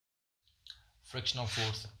Frictional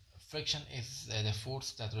force. Friction is the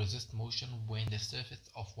force that resists motion when the surface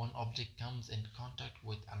of one object comes in contact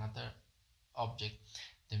with another object.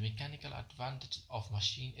 The mechanical advantage of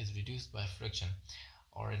machine is reduced by friction,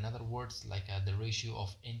 or in other words, the ratio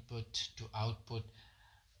of input to output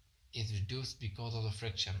is reduced because of the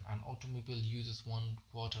friction. An automobile uses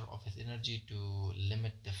 1/4 of its energy to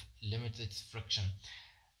limit its friction.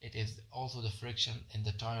 It is also the friction in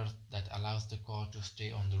the tires that allows the car to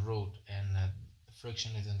stay on the road, and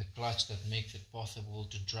friction is in the clutch that makes it possible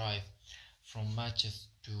to drive. From matches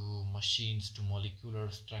to machines to molecular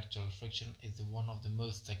structural friction is one of the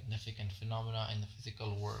most significant phenomena in the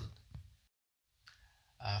physical world.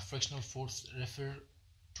 Frictional force refers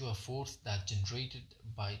to a force that's generated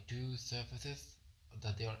by two surfaces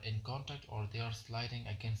that they are in contact or they are sliding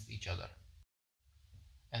against each other.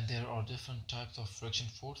 And there are different types of friction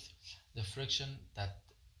force. The friction that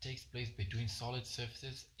takes place between solid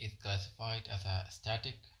surfaces is classified as a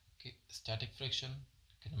static friction,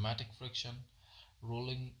 kinematic friction,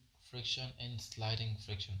 rolling friction, and sliding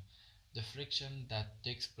friction. The friction that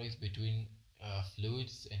takes place between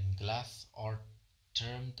fluids in glass are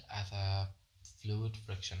termed as a fluid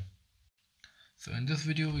friction. So in this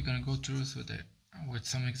video we're going to go through with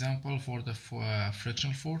some example for the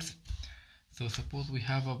frictional force. So suppose we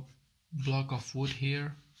have a block of wood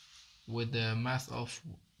here with a mass of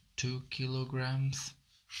 2 kilograms,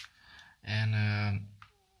 and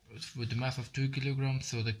with the mass of 2 kilograms,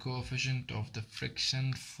 so the coefficient of the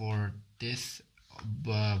friction for this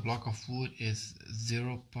block of wood is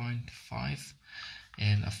 0.5,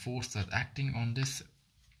 and a force that acting on this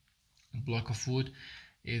block of wood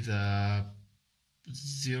is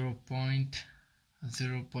 0.5.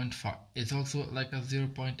 It's also like a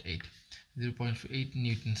 0.8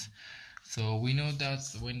 newtons. So we know that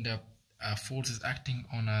when the force is acting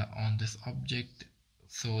on this object,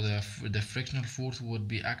 so the frictional force would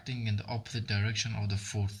be acting in the opposite direction of the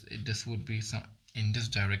force. This would be in this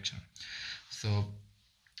direction. So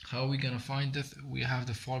how are we gonna find this? We have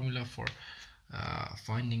the formula for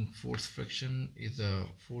finding force friction is a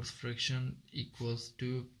force friction equals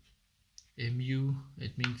to mu.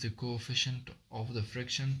 It means the coefficient of the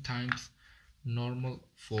friction times normal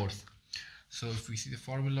force. So if we see the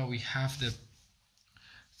formula, we have the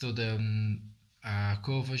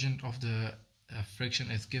coefficient of the friction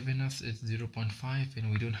is given us, it's 0.5, and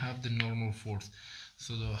we don't have the normal force.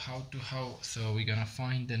 So so we're gonna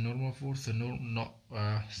find the normal force.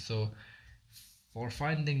 So for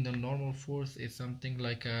finding the normal force is something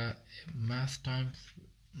like a mass times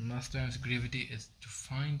gravity is to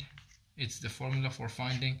find. It's the formula for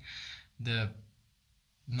finding the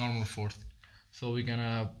normal force. So we're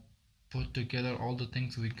gonna put together all the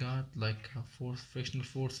things we got, like frictional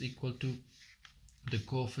force equal to the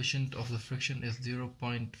coefficient of the friction is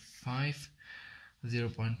 0.5,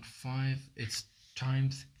 it's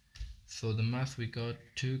times, so the mass we got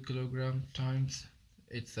 2 kilogram times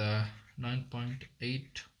it's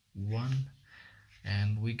 9.81,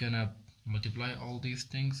 and we're gonna multiply all these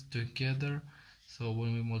things together. So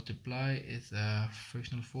when we multiply, it's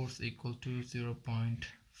frictional force equal to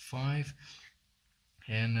 0.5,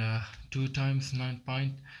 and 2 times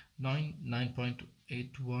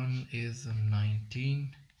 9.81 is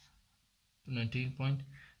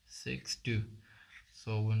 19.62.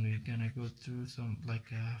 So when we're gonna go through some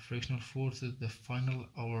frictional forces,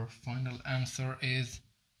 our final answer is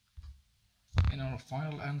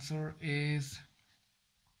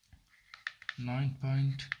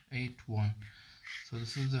 9.81. So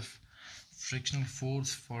this is the frictional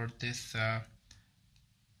force for this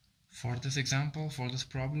example, for this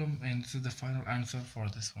problem, and this is the final answer for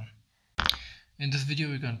this one. In this video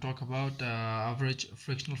we're going to talk about average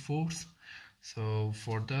frictional force. So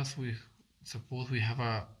for this, suppose we have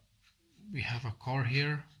a car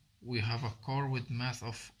here. We have a car with mass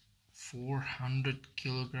of 400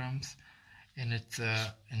 kilograms, and it's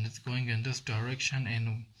going in this direction,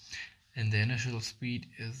 and the initial speed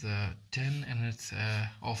is 10, and it's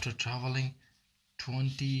after traveling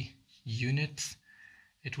 20 units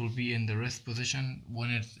it will be in the rest position.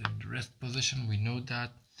 When it's in the rest position, we know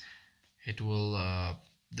that it will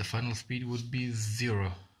the final speed would be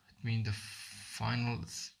 0. It means the final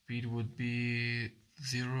speed would be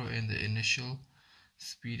 0 and the initial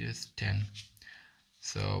speed is 10.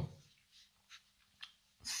 So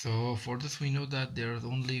for this we know that there is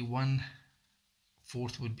only one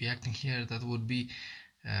force would be acting here, that would be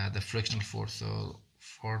the frictional force. So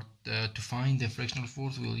to find the frictional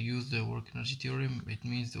force, we'll use the work energy theorem. It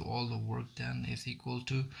means that all the work done is equal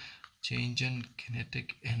to change in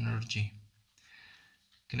kinetic energy.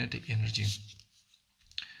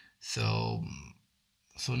 So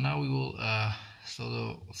So now we will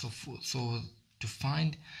so to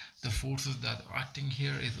find the forces that are acting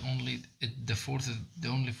here is only the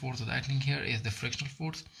only force that acting here is the frictional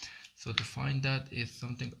force. So to find that is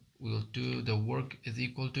something we will do. The work is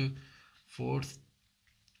equal to force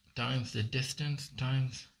times the distance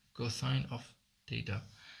times cosine of theta.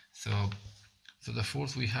 So the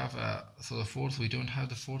force we have, so the force we don't have,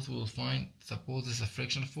 the force we will find, suppose it's a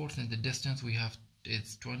frictional force, and the distance we have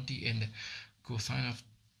it's 20, and the cosine of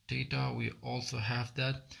theta we also have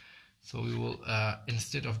that. So we will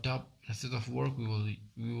instead of work we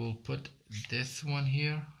will put this one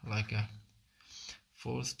here, like a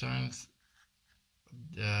force times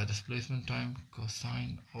the displacement time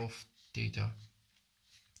cosine of theta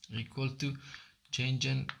equal to change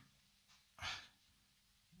in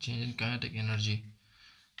kinetic energy.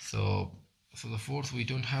 So the force, we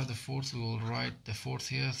don't have the force, we will write the force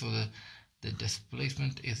here. So the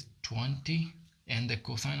displacement is 20, and the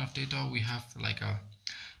cosine of theta we have like a,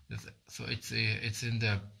 so it's in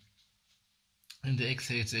the x,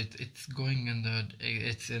 it's going in the,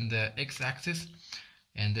 it's in the x-axis,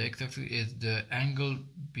 and the x-axis is the angle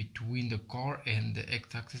between the car, and the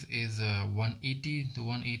x-axis is 180. The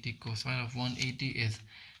 180 cosine of 180 is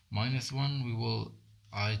 -1. We will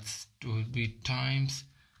it will be times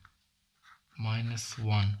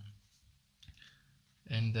 -1,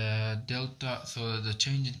 and the delta, so the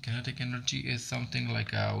change in kinetic energy is something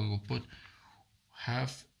like we will put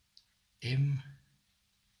half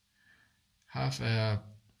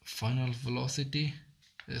final velocity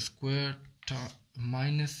square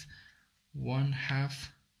minus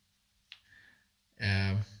 1/2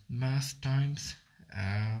 mass times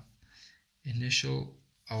initial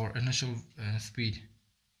speed.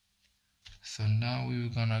 So now we're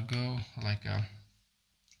gonna go like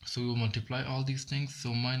so we'll multiply all these things.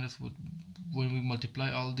 So minus would, when we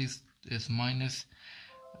multiply all these, is minus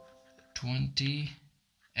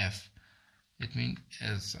 20f. It means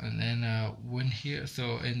as, and then when here,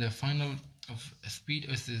 so in the final of speed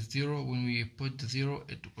is 0. When we put 0,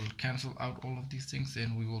 it will cancel out all of these things,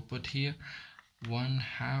 and we will put here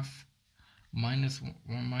 1/2 minus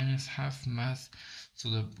 1 minus half mass. So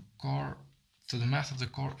the mass of the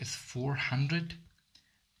car is 400,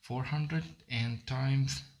 and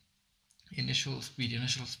times initial speed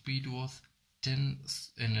was 10,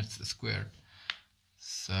 and it's squared.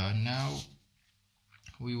 So now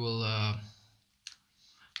we will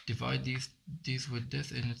divide these with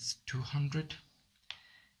this, and it's 200.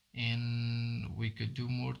 And we could do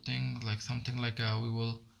more things, like something like we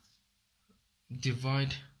will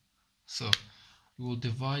divide, so we will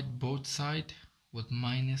divide both sides with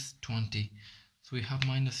 -20. So we have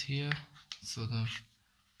minus here, so the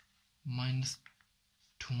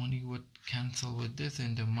 -20 would cancel with this,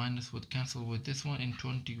 and the minus would cancel with this one, and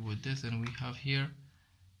 20 with this, and we have here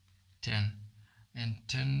 10 and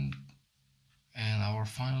 10, and our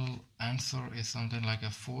final answer is something like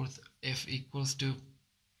a fourth. F equals to,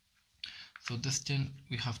 so this 10,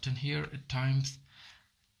 we have 10 here, times,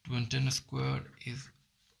 when 10 squared is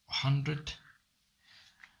 100,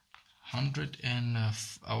 and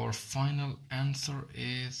our final answer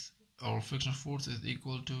is, our frictional force is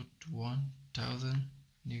equal to 1000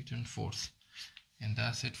 Newton force. And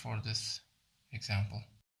that's it for this example.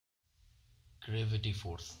 Gravity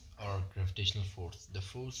force or gravitational force. The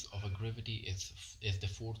force of a gravity is the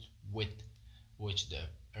force with which the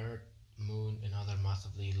Earth, Moon, and other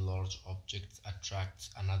massively large objects attracts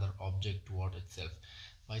another object toward itself.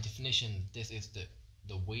 By definition, this is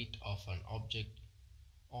the weight of an object.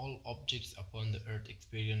 All objects upon the Earth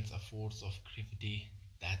experience a force of gravity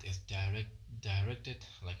that is directed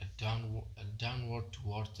like a downward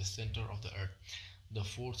towards the center of the Earth. The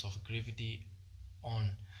force of gravity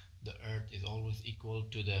on the Earth is always equal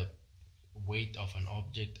to the weight of an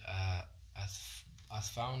object as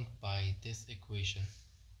found by this equation.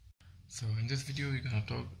 So in this video we're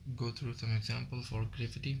gonna go through some examples for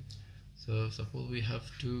gravity. So suppose we have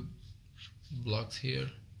two blocks here.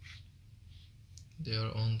 They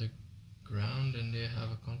are on the ground and they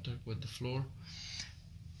have a contact with the floor,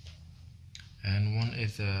 and one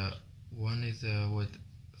is with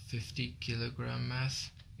 50 kilogram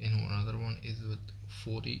mass, and another one is with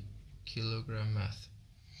 40 kilogram mass.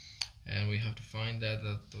 And we have to find that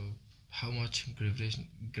how much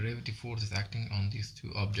gravity force is acting on these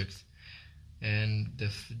two objects, and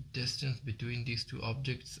the distance between these two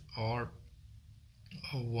objects are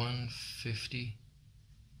 150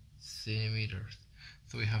 centimeters.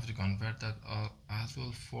 So we have to convert that as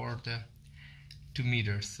well for the 2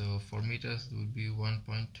 meters. So for meters it would be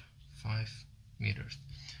 1.5 meters.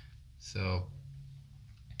 So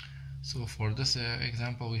for this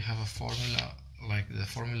example we have a formula like the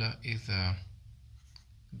formula is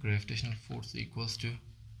gravitational force equals to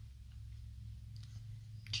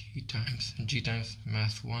g times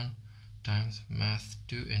mass 1 times mass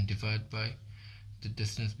 2 and divide by the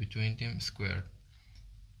distance between them squared.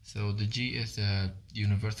 So the g is a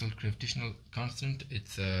universal gravitational constant.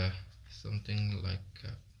 It's something like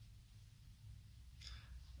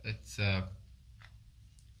it's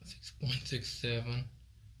 6.67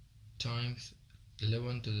 times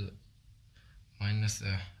 11 to the minus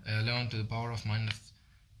 11 to the power of minus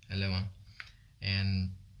 11,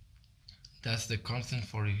 and that's the constant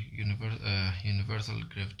for universal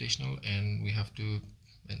gravitational. And we have to,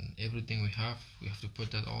 in everything we have to put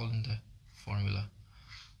that all in the formula.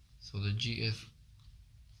 So the g is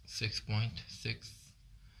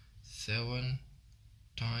 6.67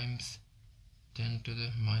 times 10 to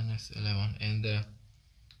the minus 11, and the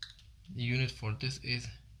unit for this is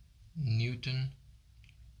Newton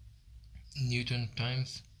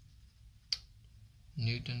times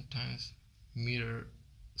meter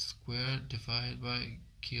squared divided by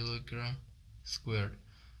kilogram squared.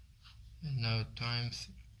 And now times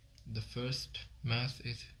the first mass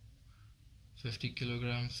is 50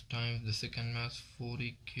 kilograms times the second mass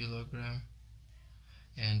 40 kilogram,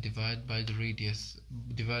 and divide by the radius,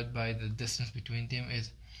 divide by the distance between them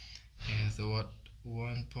is what,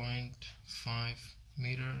 1.5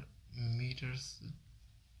 meters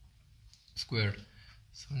squared.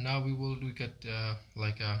 So now we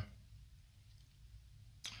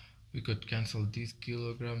could cancel these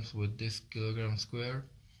kilograms with this kilogram square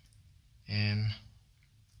and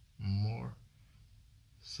more.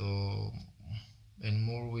 So and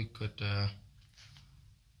more we could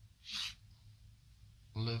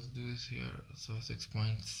let's do this here. So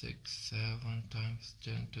 6.67 times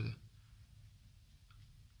 10 to the,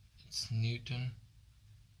 it's Newton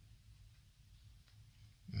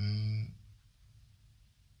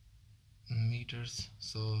meters.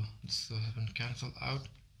 So this has been cancelled out,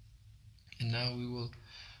 and now we will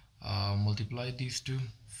multiply these two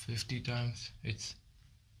 50 times, it's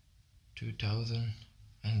 2000,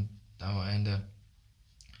 and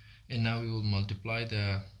now we will multiply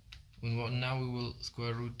the, now we will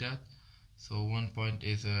square root that. So 1 point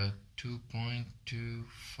is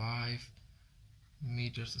 2.25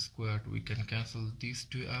 meters squared. We can cancel these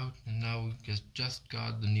two out, and now we just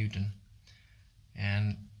got the Newton.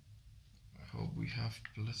 And I hope we have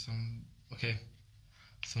some. Okay,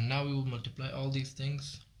 so now we will multiply all these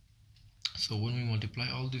things. So when we multiply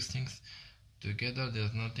all these things together,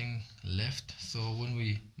 there's nothing left. So when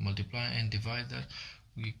we multiply and divide that,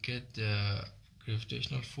 we get the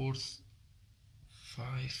gravitational force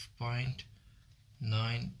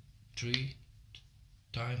 5.93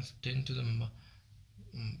 times 10 to the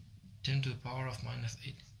power of minus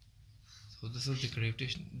 8. So this is the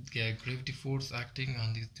gravity force acting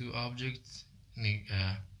on these two objects in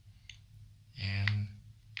a